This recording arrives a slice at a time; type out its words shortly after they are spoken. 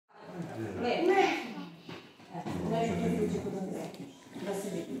Lepo. Nešto to ljuđe kod Andreja. Da se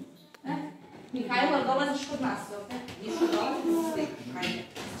vidi. Mihajlo, dolaziš kod nas ovdje? Išao dolazi? Slik. Hajde.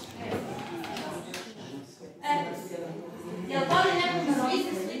 Jel voli nekog da svi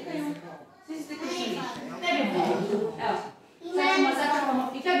se slikaju? Svi se slikaju što više. Tebi hvala. Evo. Sad ćemo začekamo.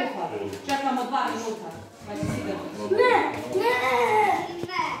 I tebi hvala. Čekamo 2 minuta. Pa će sigurno. Ne.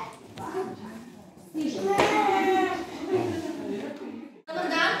 Stižem. Dobar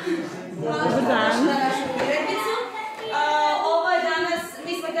dan. Dobar dan. Na našu prirednicu. Ovo je danas,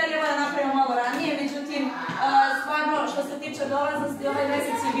 mi smo htjeli ovo da napravimo malo ranije, međutim, stvarno što se tiče dolaznosti, ovaj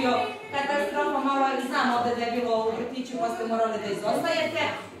mjesec je bio katastrofa, malo znam ovdje da je bilo u vrtiću, pa ste morali da izostajete.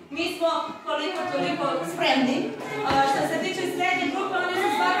 Mi smo koliko toliko spremni. Što se tiče srednje grupe, oni su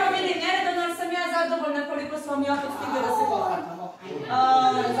stvarno bili neredovno, ali sam ja zadovoljna koliko smo mi opet stigli da se pohvatamo.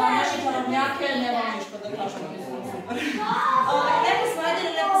 Za naše čarobnjake nemam ništa da kažemo, mislim super. Lepo smo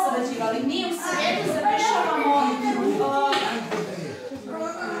radili, lepo sarađivali. Mi u sredu završavamo...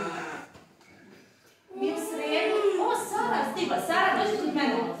 Mi u sredu... O, Sara, stigla. Sara, dođi kod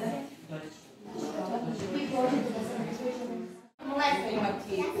mene ovdje.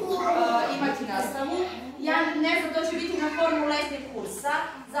 Imati nastavu. Ja ne znam, to će biti na formu letnjeg kursa.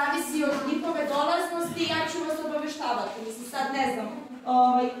 Zavisi od njihove dolaznosti, ja ću vas obaveštavati. Mislim, sad ne znam.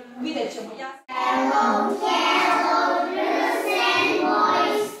 Vidjet ćemo. Hello, hello, girls and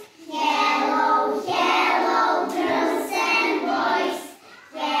boys. Hello, hello, girls and boys.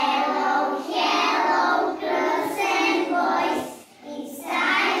 Hello, hello, girls and boys. It's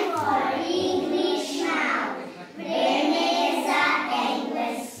time for English now. Vreme je za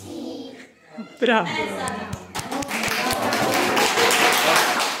engleski. Bravo.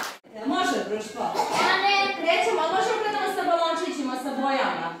 Može, društvo? Krećemo, ali možemo gledamo sa balončićima, sa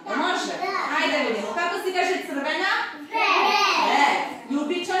bojama? Može? Ajde vidimo. Kako se kaže crvena? Red.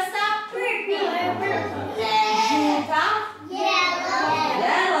 Ljubičasta? Žuta?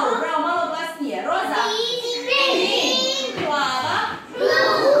 Yellow. Bravo, malo glasnije. Roza? Pink. Plava?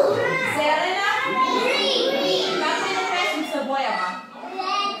 Zelena? Kako ide pesmica o bojama?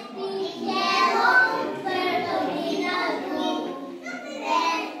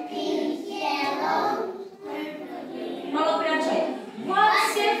 Malo prijačaj.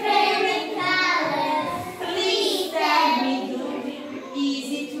 What's your favorite color? Please tell me do. Is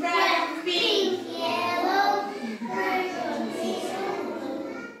it red, pink, yellow, purple?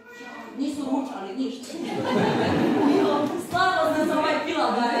 Nisu ručali ništa. Slabo znam za ovaj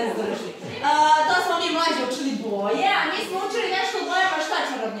pilot da ne zdrži. To smo mi mlađe učili boje, a mi smo učili nešto o bojama, šta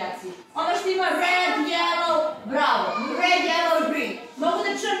čarobnjaci? Ono što ima red, yellow, bravo. Red, yellow, green. Mogu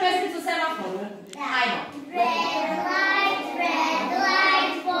da čujem pesmicu semaforu? Ajmo. Red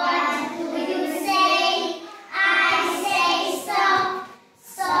light, what do you say? I say stop,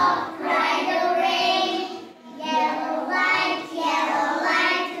 stop, right away. Yellow light,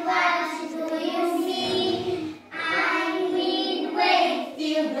 what do you see? I need wait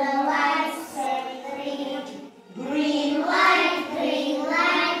till the lights turn green. Green light,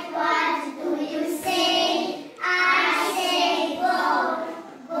 what do you say? I say go,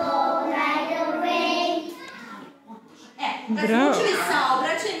 go right away. Kad smo učili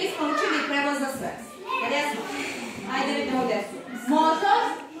saobraćaj, mi smo učili prevoz za sve. Gdje smo? Ajde vidimo gdje su. Motor?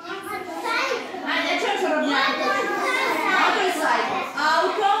 Ajde, čujem čarobnjaka. Motorcycle.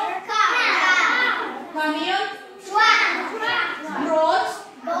 Auto? Kamion? Brod?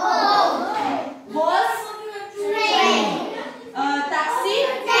 Voz? Taksi?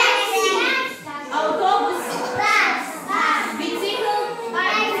 Autobus? Bicikl?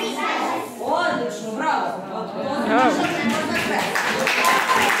 Odlično, bravo. A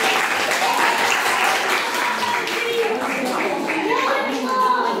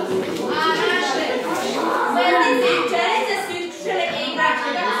naše vrtice i čelice su učile igračke.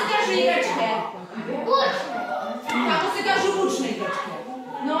 Kako se kažu igračke? Kako se kažu vučne igračke?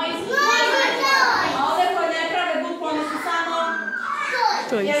 A ove koje ne prave bukvu, one su samo...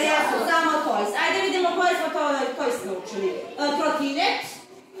 Jer jesu samo toys. Ajde vidimo koje smo toys naučili. Trotinet.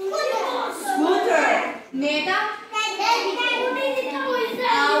 Scooter. Mega.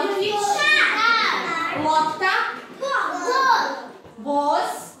 Autić. Lopta.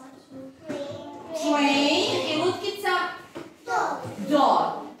 Voz. Train. I lutkica. Door.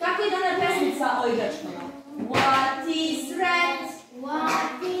 Kako ide ona pesmica o igračkama? What is red?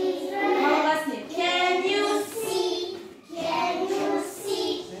 Malo glasnije. Can you see?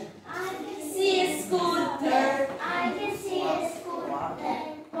 See a scooter.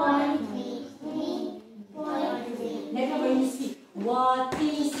 Point me. Neka vam svi. What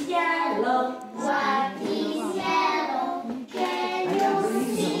is yellow? Can you see?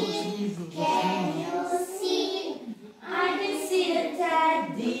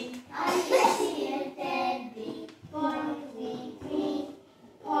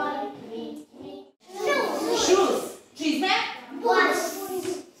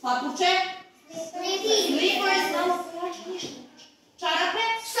 Papuče? Slippers. Čarape?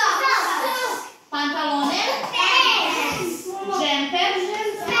 Pantalone? Džemper?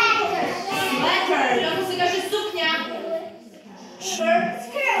 Sweater. Kako se kaže suknja? Shirt?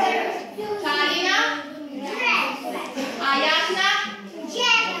 Haljina? A jakna?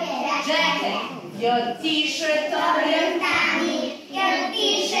 Jacket. Your t-shirt or your tummy. Your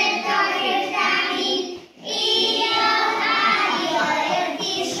t-shirt or your tummy. Your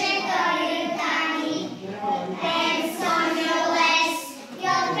t-shirt or your tummy. Pants on your legs.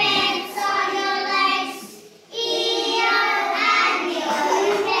 Your pants on your legs. Your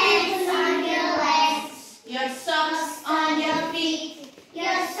pants on your legs. Your socks on your feet.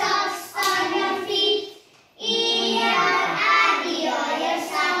 Your socks on your feet.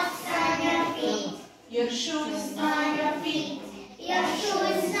 Your shoes on your feet. Your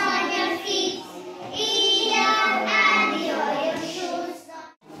shoes on your feet. Your shoes on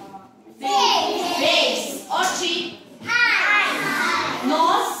face. Oči.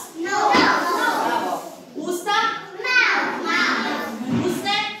 Nos. Bravo. Usta.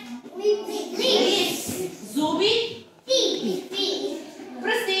 Usne. Lips. Zubi.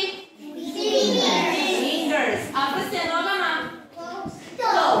 Prsti. Fingers. A prsti na nogama?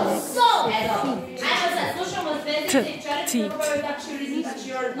 Toes. Evo. Ajmo sad, slušamo zvezdice i čarice da probaju touch your easy, touch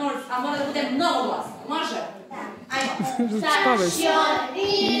your north, a mora da bude mnogo glasno. Može? Ajmo. Touch your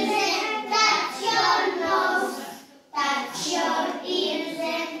ears and touch your nose. Touch your ears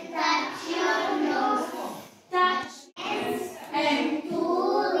and touch your nose. Touch and two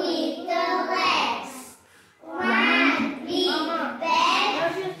little legs. One big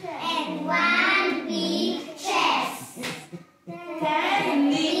back and one big chest. 10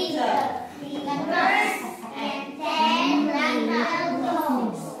 little fingers and 10 little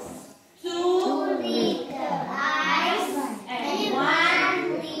toes. 2 little eyes and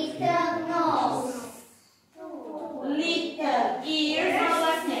 1 little nose. Little ears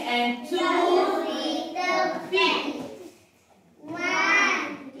and 2 little feet.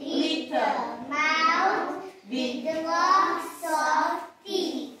 1 little mouth with lots of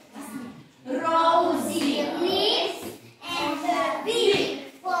teeth. Rosy lips and a big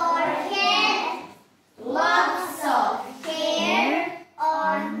forehead. Lots of hair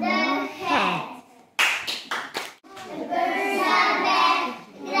on the head. The birds are back,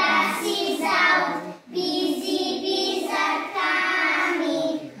 grass is out, busy bees are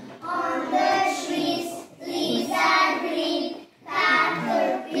coming. On the trees, leaves are green,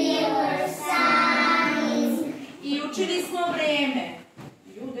 caterpillars sunning. I učili smo vreme.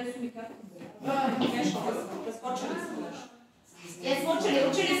 Gde su mi kako? Nešto, preskočili smo nešto. Jesmo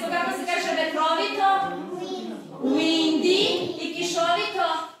učili smo kako se kaže vetrovito, windy i kišovito,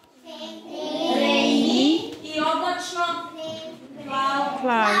 rainy i oblačno,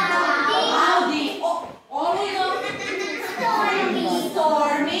 cloudy, olujno,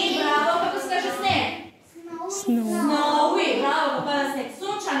 stormy, bravo, kako se kaže sneg? Snowy, bravo, kako pada sneg,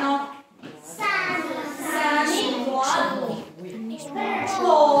 sunčano, sunny, hladno,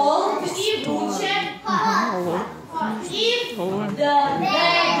 cold i vruće, if the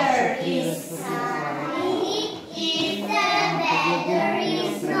weather is sunny, if the weather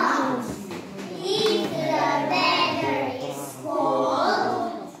is not, if the weather is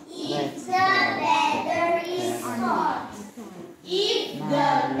cold, if the weather is hot, if the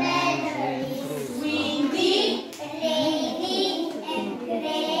weather is windy, rainy and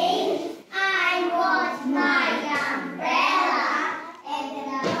gray, I want my umbrella and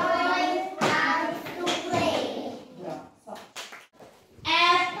going out to play.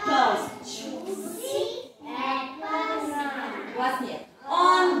 Apples. Choosy apples. Glasnije.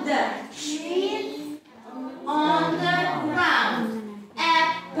 On the tree, on the ground.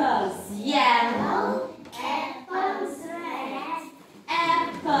 Apples yellow, apples red,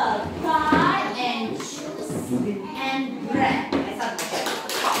 apple pie and juice and bread.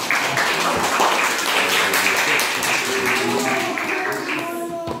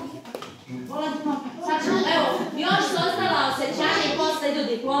 Evo, još su ostala osjećanja i posle idu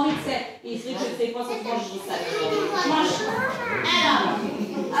diplomice i sličice i posle možeš do sebe. Može. Evo,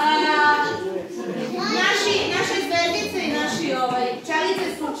 naše zvezdice i naši čelice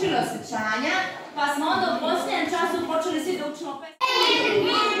su učili osjećanja, pa smo onda u posljednjem času počeli svi da učimo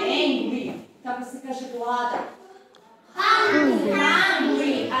angry, kako se kaže gladan.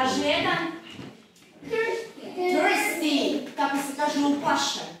 Hungry, a žedan? Thirsty, kako se kaže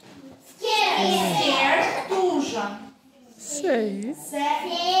uplašen. Scared, tužan. Sad,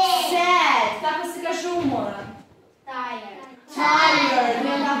 kako se kaže umoran. Tired,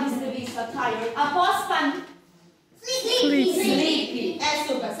 ne kako ste vi sa tired. A pospan? Sleepy. E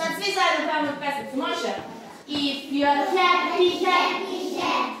super, sad If you're happy, happy,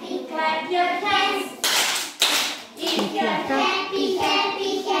 happy, clap your hands. If you're happy,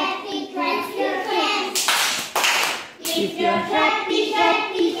 happy, happy, clap your hands. If you're happy,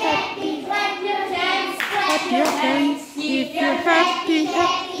 happy, happy, clap your hands, clap your hands. If you're happy,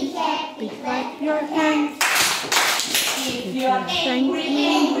 happy, happy, clap your hands. If you're angry,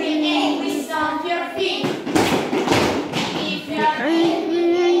 angry, angry, stomp your feet. If you're angry,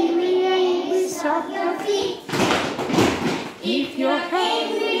 angry, angry, stomp your feet. If you're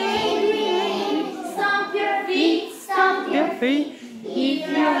angry, angry, angry, stomp your feet, stomp your feet. If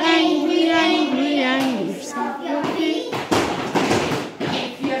you're angry, angry, angry, stomp your feet.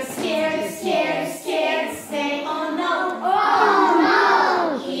 If you're scared, scared, scared, say oh no, oh no.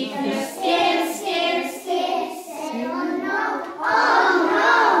 If you're scared, scared, scared, say oh no, oh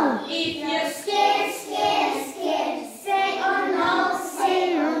no. If you're scared, scared, scared, say oh no,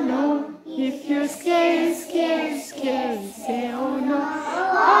 say oh no. If you're scared, scared, scared, say oh no,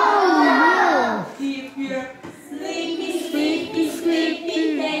 oh no. If you're sleepy, sleepy, sleepy,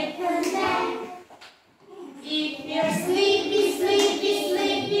 take a nap. If you're sleepy, sleepy,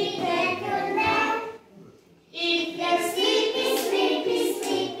 sleepy, take a nap. If you're sleepy, sleepy,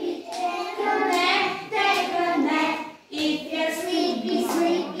 sleepy, take a nap, take a nap. If you're sleepy,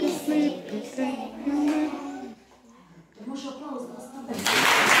 sleepy, sleepy, take a nap. Može aplauz da ostane.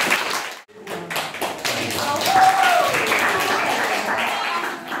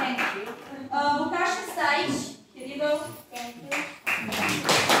 Thank you. Vukašin Stajić, here you go. Thank you.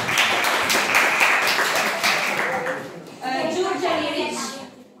 Đurđa Lilić,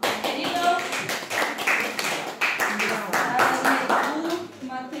 here you go.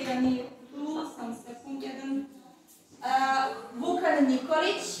 Mateja nije tu, sam sekund jedan. Vukan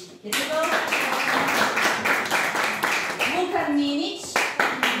Nikolić, here you go. Vukan Minić,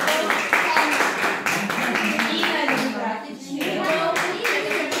 here you go. Ina Vrtić, here you go.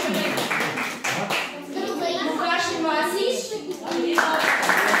 Vukašin Vasić, here you go.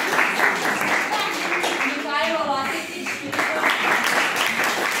 Mihajlo Latetić, here you go.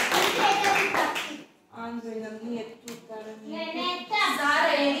 Andrej nam nije tu,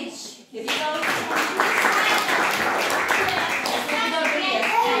 Zara Elić, here you go.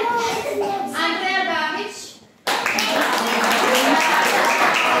 Andreja Damić,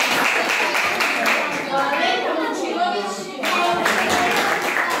 Lenka Momčilović,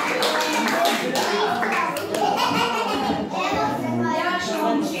 Jaša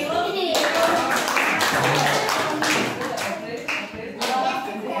Momčilović,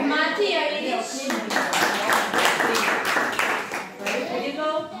 Matija Ilić, here you go.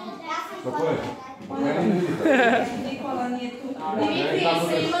 Nikola nije tu. Dimitrije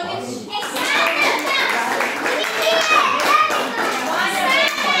Simović,